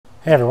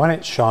Hey everyone,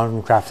 it's Sean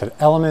from Crafted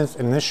Elements.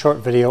 In this short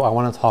video, I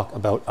want to talk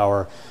about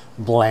our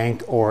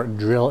blank or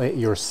drill it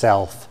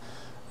yourself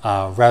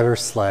router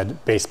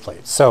sled base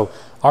plate. So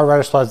our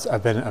router sleds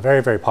have been a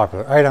very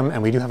popular item,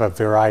 and we do have a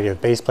variety of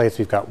base plates.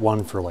 We've got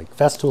one for like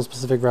Festool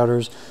specific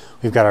routers.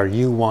 We've got our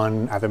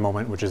U1 at the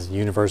moment, which is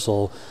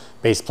universal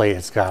base plate.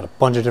 It's got a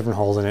bunch of different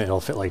holes in it. It'll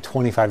fit like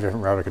 25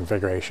 different router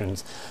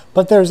configurations.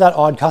 But there's that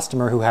odd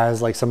customer who has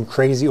like some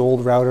crazy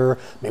old router.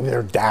 Maybe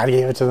their dad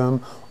gave it to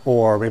them,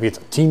 or maybe it's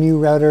a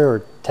TMU router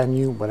or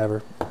 10U,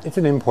 whatever. It's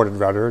an imported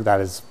router that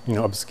is,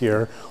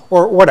 obscure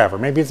or whatever.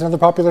 Maybe it's another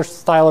popular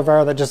style of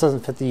router that just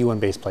doesn't fit the U1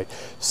 base plate.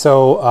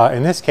 So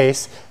in this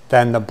case,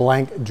 then the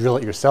blank drill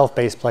it yourself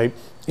base plate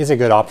is a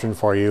good option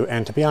for you.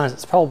 And to be honest,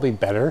 it's probably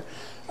better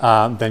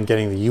than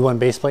getting the U1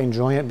 base plate and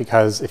drilling it,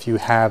 because if you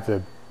have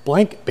the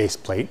blank base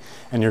plate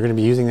and you're going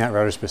to be using that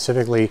router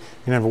specifically,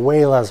 you're going to have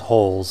way less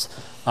holes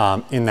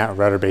in that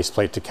router base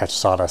plate to catch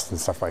sawdust and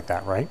stuff like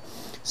that, right?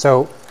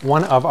 So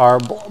one of our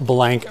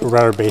blank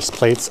router base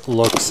plates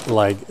looks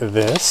like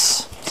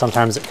this.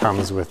 Sometimes it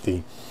comes with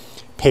the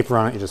paper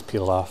on it, you just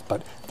peel it off,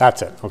 but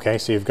that's it, okay?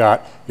 So you've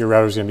got your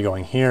router's gonna be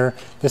going here.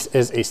 This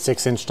is a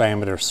 6-inch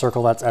diameter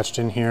circle that's etched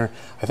in here.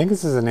 I think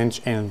this is 1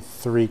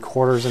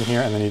 3/4 inches in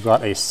here, and then you've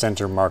got a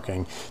center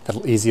marking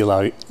that'll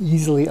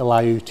easily allow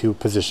you to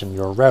position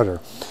your router.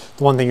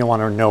 The one thing you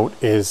wanna note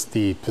is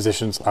the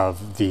positions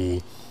of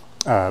the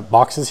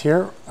boxes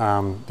here,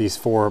 these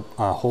 4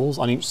 holes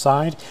on each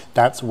side.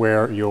 That's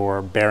where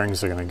your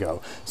bearings are going to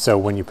go. So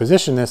when you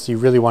position this, you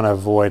really want to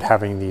avoid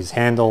having these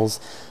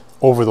handles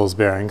over those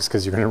bearings,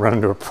 because you're going to run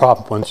into a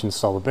problem once you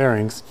install the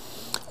bearings.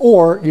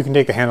 Or you can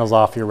take the handles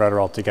off your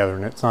router altogether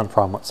and it's not a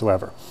problem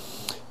whatsoever.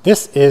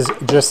 This is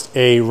just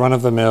a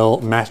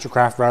run-of-the-mill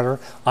Mastercraft router.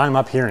 I'm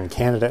up here in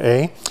Canada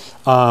A,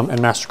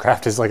 and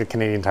Mastercraft is like a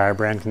Canadian Tire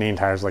brand. Canadian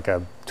Tire is like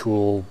a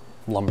tool,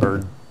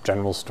 lumber,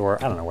 general store.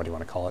 I don't know what you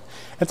want to call it.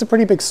 It's a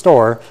pretty big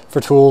store for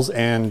tools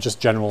and just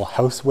general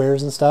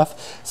housewares and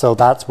stuff. So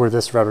that's where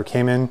this router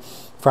came in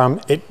from.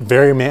 It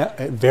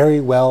very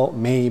well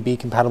may be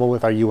compatible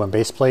with our U1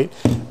 base plate,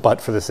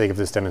 but for the sake of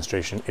this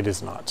demonstration, it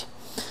is not.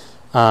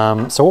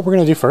 So what we're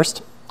going to do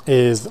first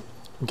is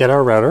get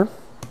our router,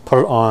 put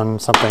it on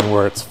something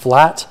where it's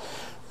flat,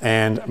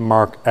 and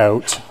mark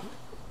out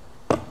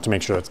to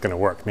make sure it's going to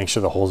work. Make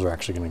sure the holes are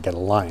actually going to get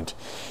aligned.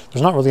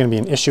 There's not really going to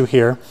be an issue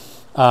here.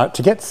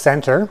 To get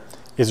center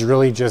is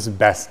really just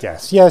best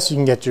guess. Yes, you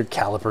can get your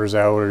calipers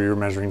out or your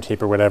measuring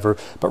tape or whatever,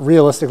 but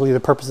realistically the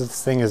purpose of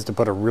this thing is to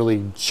put a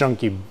really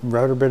chunky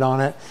router bit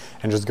on it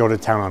and just go to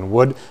town on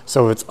wood.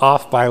 So if it's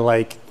off by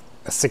like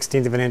a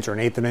 1/16 of an inch or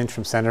 1/8 of an inch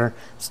from center,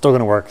 it's still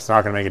gonna work. It's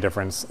not gonna make a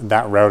difference.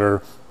 That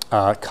router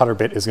cutter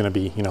bit is gonna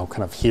be,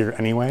 kind of here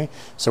anyway.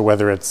 So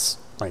whether it's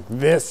like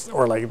this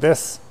or like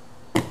this,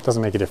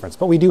 doesn't make a difference.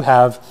 But we do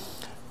have,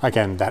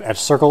 again, that edge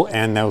circle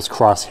and those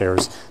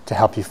crosshairs to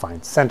help you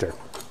find center.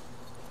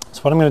 So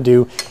what I'm going to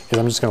do is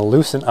I'm just going to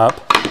loosen up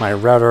my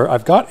router.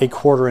 I've got a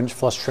 1/4 inch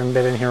flush trim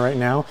bit in here right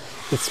now.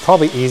 It's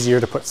probably easier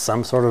to put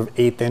some sort of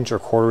 1/8 inch or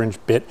 1/4 inch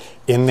bit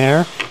in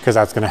there, because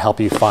that's going to help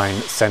you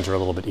find center a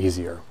little bit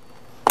easier.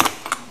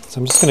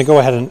 So I'm just going to go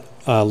ahead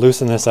and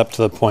loosen this up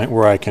to the point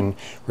where I can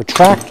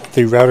retract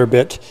the router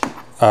bit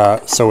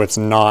so it's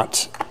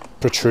not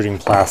protruding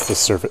past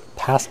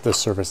the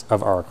surface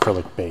of our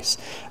acrylic base.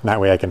 And that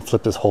way I can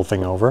flip this whole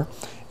thing over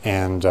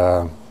and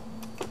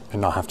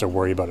not have to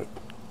worry about it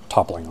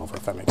toppling over,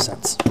 if that makes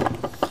sense.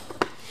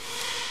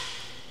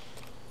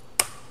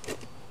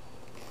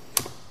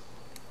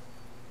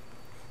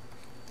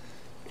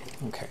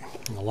 Okay,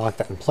 I'm gonna lock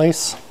that in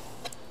place.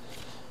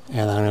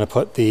 And then I'm gonna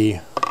put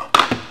the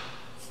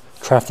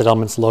Crafted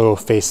Elements logo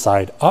face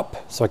side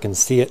up so I can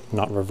see it,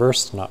 not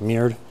reversed, not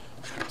mirrored.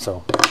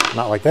 So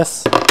not like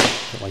this,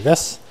 but like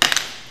this.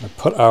 I'm gonna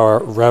put our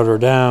router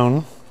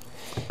down.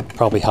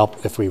 Probably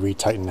help if we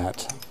retighten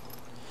that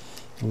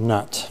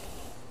nut,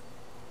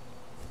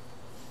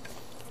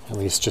 at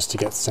least just to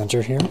get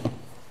center here.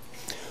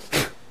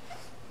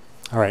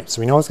 All right, so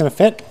we know it's gonna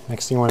fit.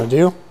 Next thing you wanna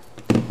do,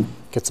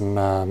 get some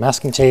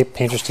masking tape,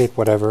 painter's tape,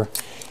 whatever.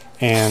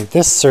 And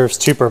this serves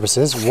 2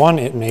 purposes. One,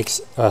 it makes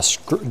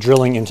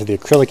drilling into the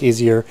acrylic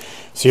easier,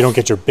 so you don't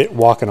get your bit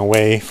walking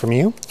away from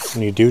you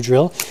when you do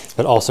drill,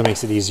 but also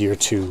makes it easier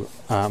to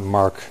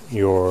mark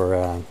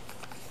your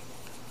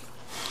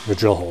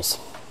drill holes.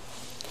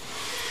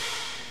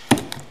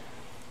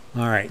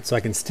 All right, so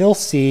I can still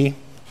see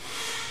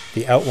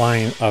the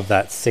outline of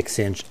that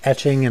 6-inch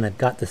etching, and I've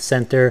got the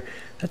center.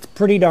 That's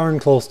pretty darn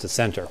close to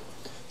center.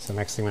 So the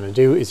next thing I'm going to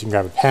do is you can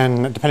grab a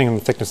pen. Depending on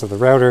the thickness of the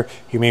router,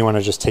 you may want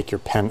to just take your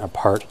pen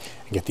apart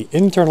and get the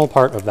internal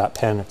part of that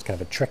pen. It's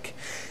kind of a trick.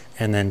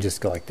 And then just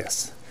go like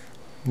this.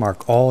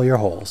 Mark all your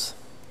holes.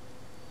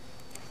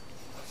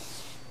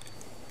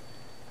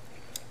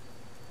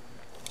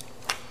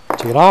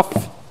 Take it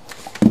off.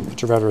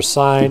 Put your router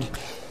aside.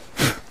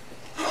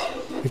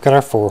 We've got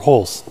our 4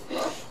 holes.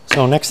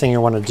 So next thing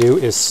you want to do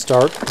is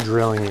start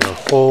drilling your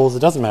holes. It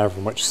doesn't matter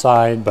from which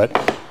side, but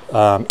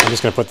I'm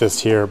just going to put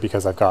this here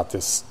because I've got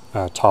this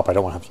top I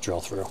don't want to have to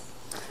drill through.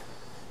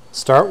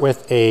 Start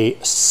with a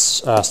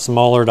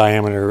smaller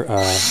diameter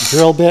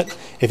drill bit.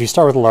 If you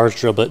start with a large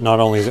drill bit, not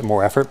only is it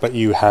more effort, but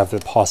you have the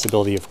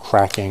possibility of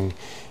cracking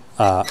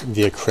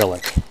the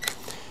acrylic.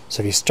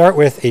 So if you start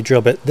with a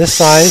drill bit this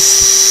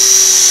size,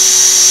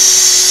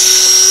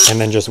 and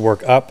then just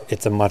work up,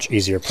 it's a much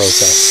easier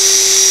process.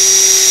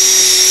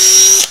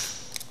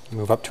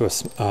 Move up to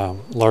a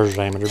larger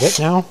diameter bit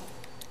now.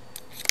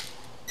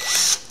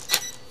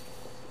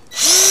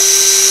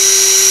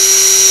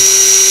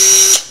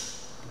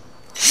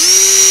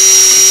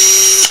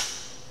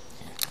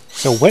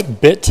 So what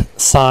bit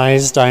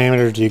size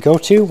diameter do you go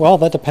to? Well,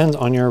 that depends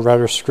on your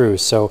router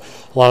screws. So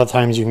a lot of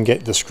times you can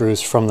get the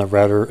screws from the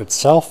router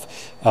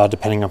itself,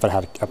 depending on if it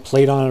had a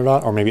plate on it or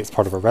not, or maybe it's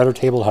part of a router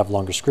table to have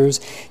longer screws.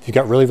 If you've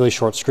got really, really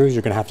short screws,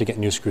 you're gonna have to get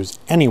new screws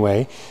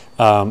anyway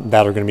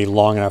that are gonna be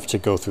long enough to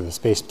go through this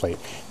base plate.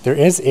 There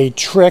is a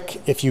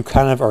trick if you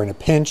kind of are in a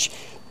pinch.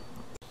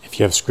 If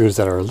you have screws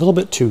that are a little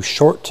bit too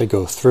short to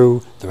go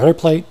through the router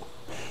plate,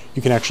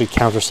 you can actually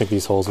countersink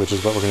these holes, which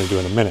is what we're gonna do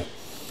in a minute.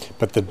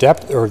 But the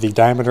depth or the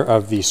diameter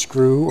of the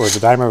screw or the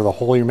diameter of the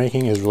hole you're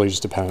making is really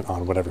just dependent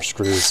on whatever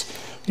screws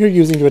you're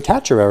using to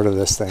attach your router to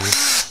this thing.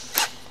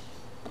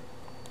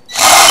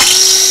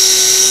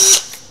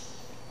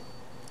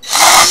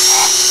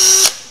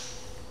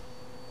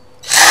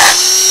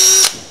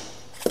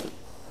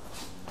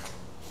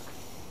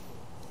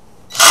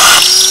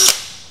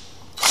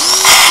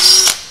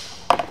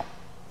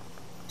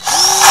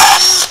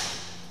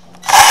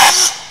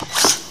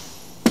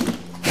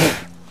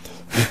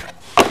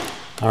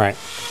 All right,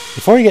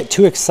 before you get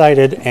too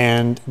excited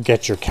and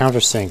get your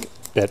countersink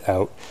bit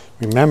out,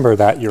 remember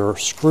that your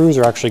screws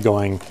are actually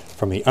going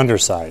from the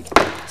underside.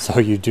 So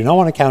you do not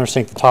want to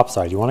countersink the top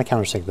side, you want to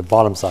countersink the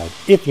bottom side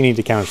if you need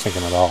to countersink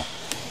them at all.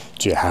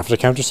 Do you have to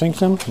countersink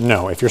them?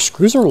 No, if your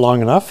screws are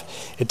long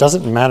enough, it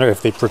doesn't matter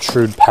if they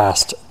protrude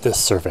past this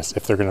surface,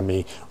 if they're going to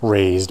be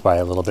raised by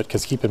a little bit,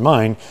 because keep in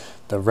mind,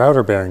 the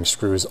router bearing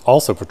screws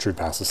also protrude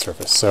past the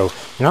surface. So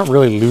you're not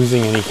really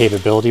losing any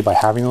capability by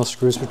having those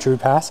screws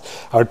protrude past.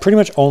 I would pretty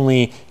much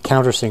only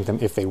countersink them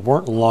if they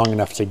weren't long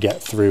enough to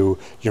get through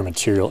your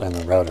material and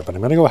the router. But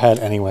I'm gonna go ahead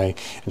anyway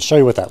and show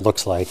you what that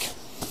looks like.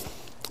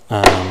 So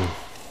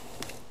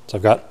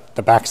I've got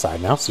the back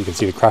side now, so you can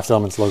see the Craft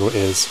Elements logo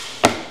is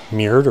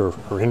mirrored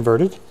or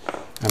inverted.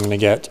 I'm gonna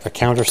get a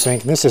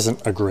countersink. This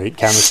isn't a great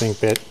countersink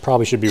bit,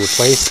 probably should be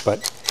replaced,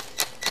 but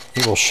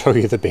it will show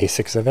you the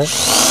basics of it.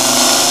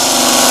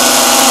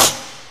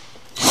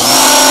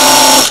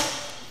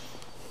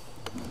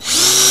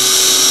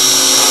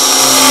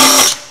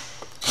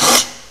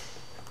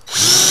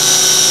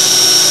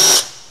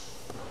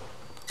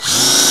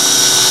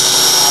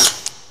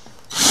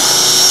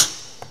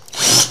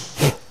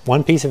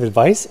 One piece of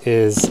advice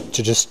is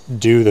to just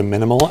do the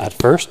minimal at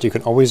first. You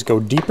can always go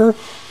deeper,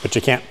 but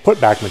you can't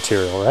put back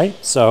material, right?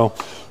 So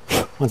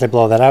once I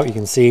blow that out, you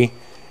can see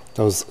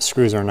those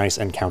screws are nice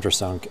and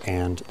countersunk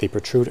and they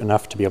protrude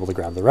enough to be able to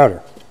grab the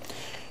router.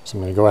 So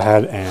I'm gonna go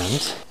ahead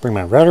and bring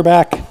my router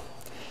back,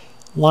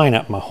 line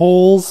up my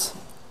holes,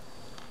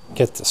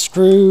 get the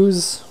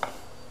screws.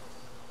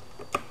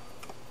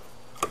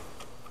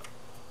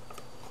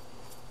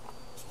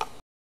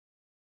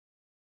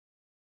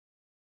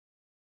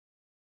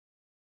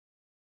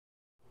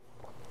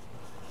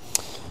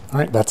 All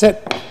right, that's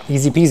it.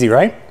 Easy peasy,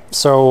 right?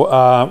 So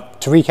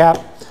to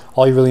recap,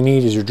 all you really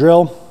need is your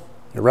drill,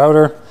 your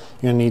router.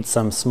 You're gonna need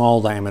some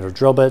small diameter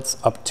drill bits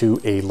up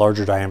to a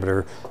larger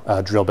diameter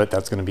drill bit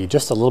that's gonna be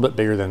just a little bit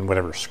bigger than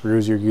whatever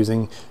screws you're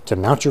using to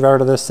mount your router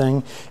to this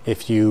thing.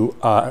 If you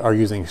are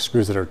using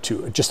screws that are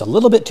just a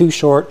little bit too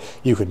short,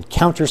 you can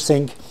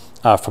countersink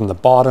from the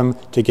bottom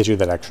to get you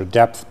that extra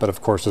depth, but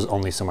of course there's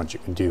only so much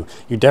you can do.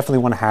 You definitely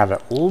want to have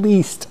at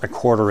least a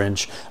 1/4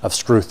 inch of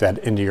screw thread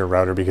into your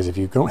router, because if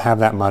you don't have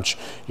that much,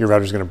 your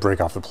router is going to break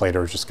off the plate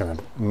or it's just going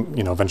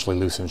to, eventually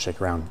loosen and shake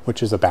around,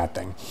 which is a bad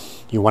thing.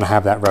 You want to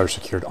have that router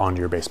secured onto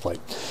your base plate.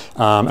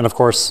 And of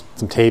course,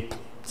 some tape,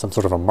 some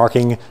sort of a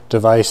marking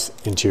device,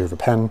 interior of a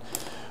pen,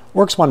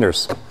 works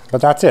wonders.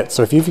 But that's it.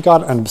 So if you've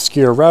got an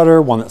obscure router,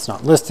 one that's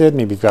not listed,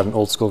 maybe you've got an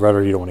old school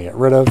router you don't want to get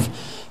rid of,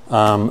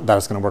 that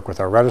is going to work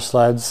with our router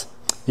sleds.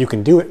 You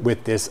can do it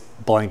with this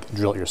blank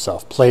drill it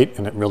yourself plate,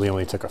 and it really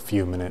only took a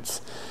few minutes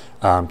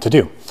to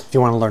do. If you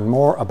want to learn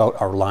more about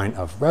our line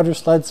of router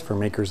sleds for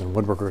makers and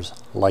woodworkers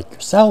like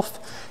yourself,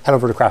 head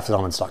over to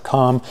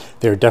craftedelements.com.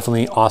 They're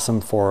definitely awesome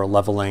for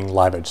leveling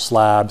live edge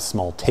slabs,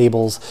 small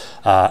tables,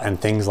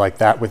 and things like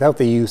that without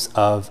the use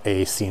of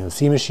a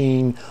CNC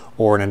machine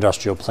or an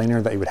industrial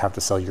planer that you would have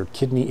to sell your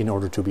kidney in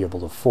order to be able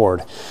to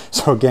afford.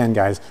 So again,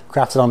 guys,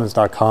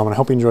 craftedelements.com, and I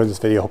hope you enjoyed this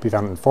video. I hope you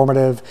found it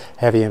informative.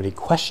 If you have any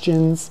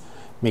questions,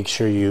 make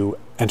sure you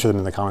enter them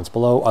in the comments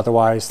below.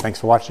 Otherwise, thanks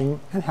for watching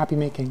and happy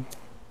making.